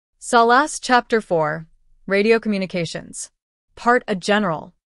SOLAS Chapter 4, Radiocommunications. Part A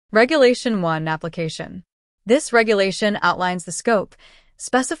General. Regulation 1 Application. This regulation outlines the scope,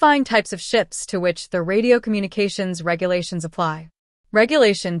 specifying types of ships to which the radiocommunications regulations apply.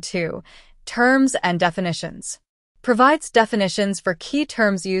 Regulation 2, Terms and Definitions. Provides definitions for key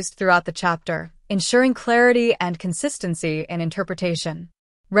terms used throughout the chapter, ensuring clarity and consistency in interpretation.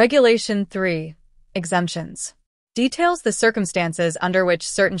 Regulation 3, Exemptions. Details the circumstances under which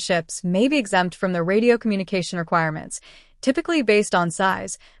certain ships may be exempt from the radiocommunication requirements, typically based on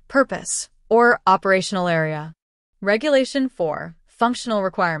size, purpose, or operational area. Regulation 4, Functional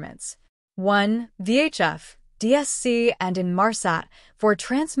Requirements. 1. VHF, DSC, and Inmarsat for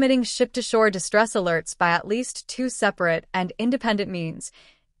transmitting ship-to-shore distress alerts by at least two separate and independent means,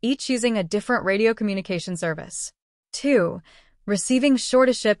 each using a different radiocommunication service. 2. Receiving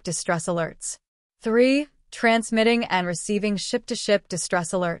shore-to-ship distress alerts. 3. Transmitting and receiving ship-to-ship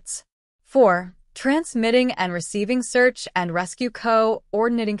distress alerts. 4. Transmitting and receiving search and rescue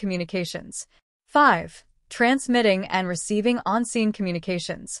coordinating communications. 5. Transmitting and receiving on-scene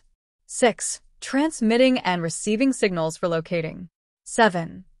communications. 6. Transmitting and receiving signals for locating.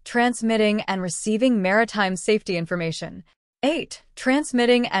 7. Transmitting and receiving maritime safety information. 8.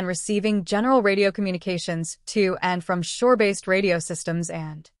 Transmitting and receiving general radio communications to and from shore-based radio systems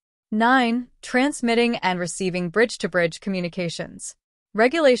and 9. Transmitting and receiving bridge-to-bridge communications.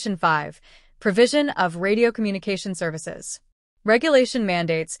 Regulation 5. Provision of radio communication services. Regulation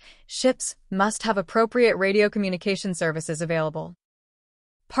mandates ships must have appropriate radio communication services available.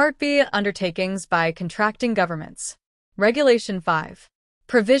 Part B. Undertakings by contracting governments. Regulation 5.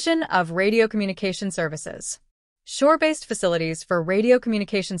 Provision of radio communication services. Shore-based facilities for radio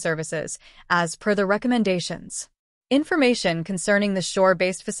communication services, as per the recommendations. Information concerning the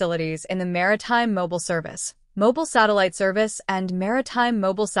shore-based facilities in the Maritime Mobile Service, Mobile Satellite Service, and Maritime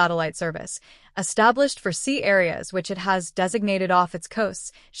Mobile Satellite Service, established for sea areas which it has designated off its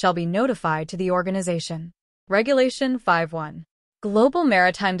coasts, shall be notified to the organization. Regulation 5.1. Global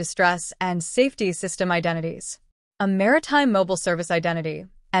Maritime Distress and Safety System Identities. A Maritime Mobile Service Identity,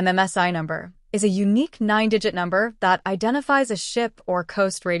 MMSI number, is a unique 9-digit number that identifies a ship or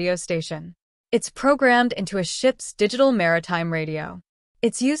coast radio station. It's programmed into a ship's digital maritime radio.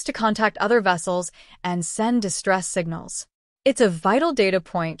 It's used to contact other vessels and send distress signals. It's a vital data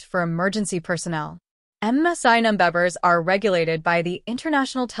point for emergency personnel. MMSI numbers are regulated by the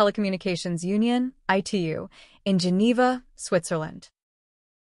International Telecommunications Union, ITU, in Geneva, Switzerland.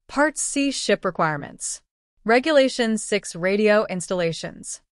 Part C. Ship Requirements. Regulation 6. Radio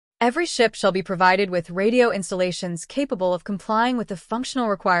Installations. Every ship shall be provided with radio installations capable of complying with the functional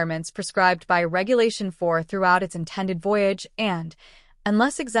requirements prescribed by Regulation 4 throughout its intended voyage and,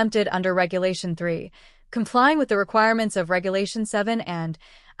 unless exempted under Regulation 3, complying with the requirements of Regulation 7 and,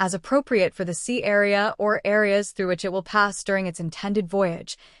 as appropriate for the sea area or areas through which it will pass during its intended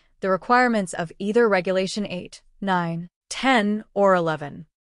voyage, the requirements of either Regulation 8, 9, 10, or 11.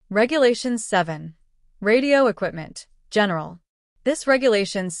 Regulation 7. Radio Equipment, General. This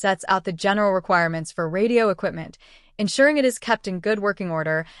regulation sets out the general requirements for radio equipment, ensuring it is kept in good working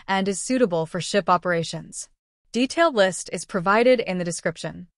order and is suitable for ship operations. Detailed list is provided in the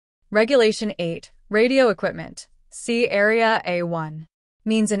description. Regulation 8. Radio Equipment. See Area A1.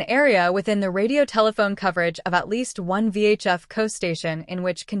 Means an area within the radio telephone coverage of at least one VHF coast station in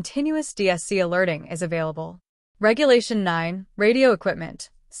which continuous DSC alerting is available. Regulation 9. Radio Equipment.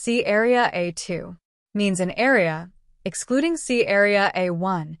 See Area A2. Means an area, excluding Sea Area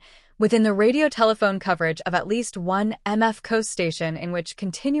A1, within the radio telephone coverage of at least one MF coast station in which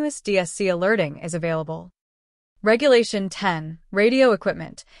continuous DSC alerting is available. Regulation 10. Radio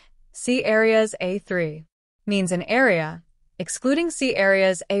Equipment. Sea Areas A3. Means an area, excluding Sea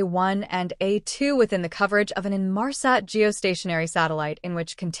Areas A1 and A2 within the coverage of an Inmarsat geostationary satellite in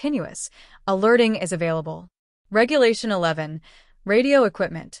which continuous alerting is available. Regulation 11. Radio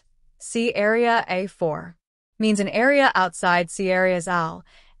Equipment. Sea Area A4. Means an area outside Sea Areas AL,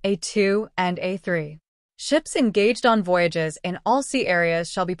 A2, and A3. Ships engaged on voyages in all sea areas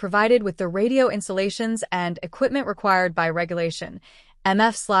shall be provided with the radio installations and equipment required by Regulation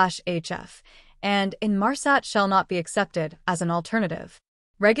MF/HF, and Inmarsat shall not be accepted as an alternative.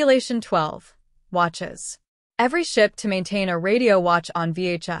 Regulation 12. Watches. Every ship to maintain a radio watch on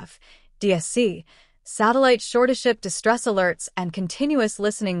VHF, DSC, satellite shore-to-ship distress alerts, and continuous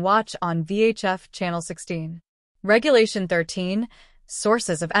listening watch on VHF Channel 16. Regulation 13.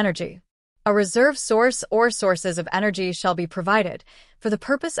 Sources of energy. A reserve source or sources of energy shall be provided for the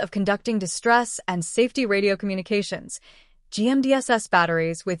purpose of conducting distress and safety radio communications, GMDSS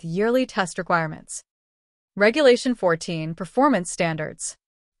batteries with yearly test requirements. Regulation 14. Performance Standards.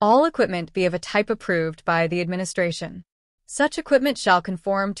 All equipment be of a type approved by the administration. Such equipment shall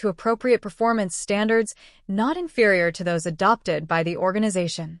conform to appropriate performance standards not inferior to those adopted by the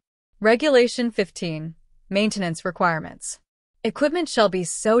organization. Regulation 15. Maintenance requirements. Equipment shall be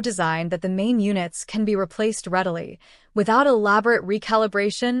so designed that the main units can be replaced readily, without elaborate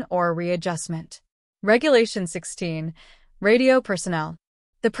recalibration or readjustment. Regulation 16. Radio personnel.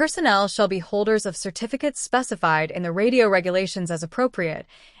 The personnel shall be holders of certificates specified in the radio regulations as appropriate,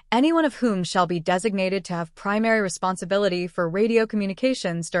 any one of whom shall be designated to have primary responsibility for radio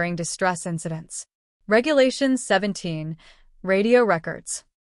communications during distress incidents. Regulation 17. Radio records.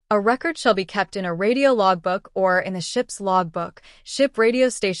 A record shall be kept in a radio logbook or in the ship's logbook, ship radio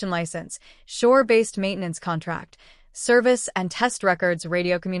station license, shore-based maintenance contract, service and test records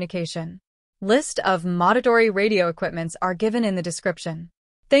radio communication. List of mandatory radio equipments are given in the description.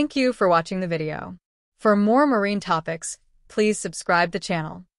 Thank you for watching the video. For more marine topics, please subscribe the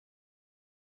channel.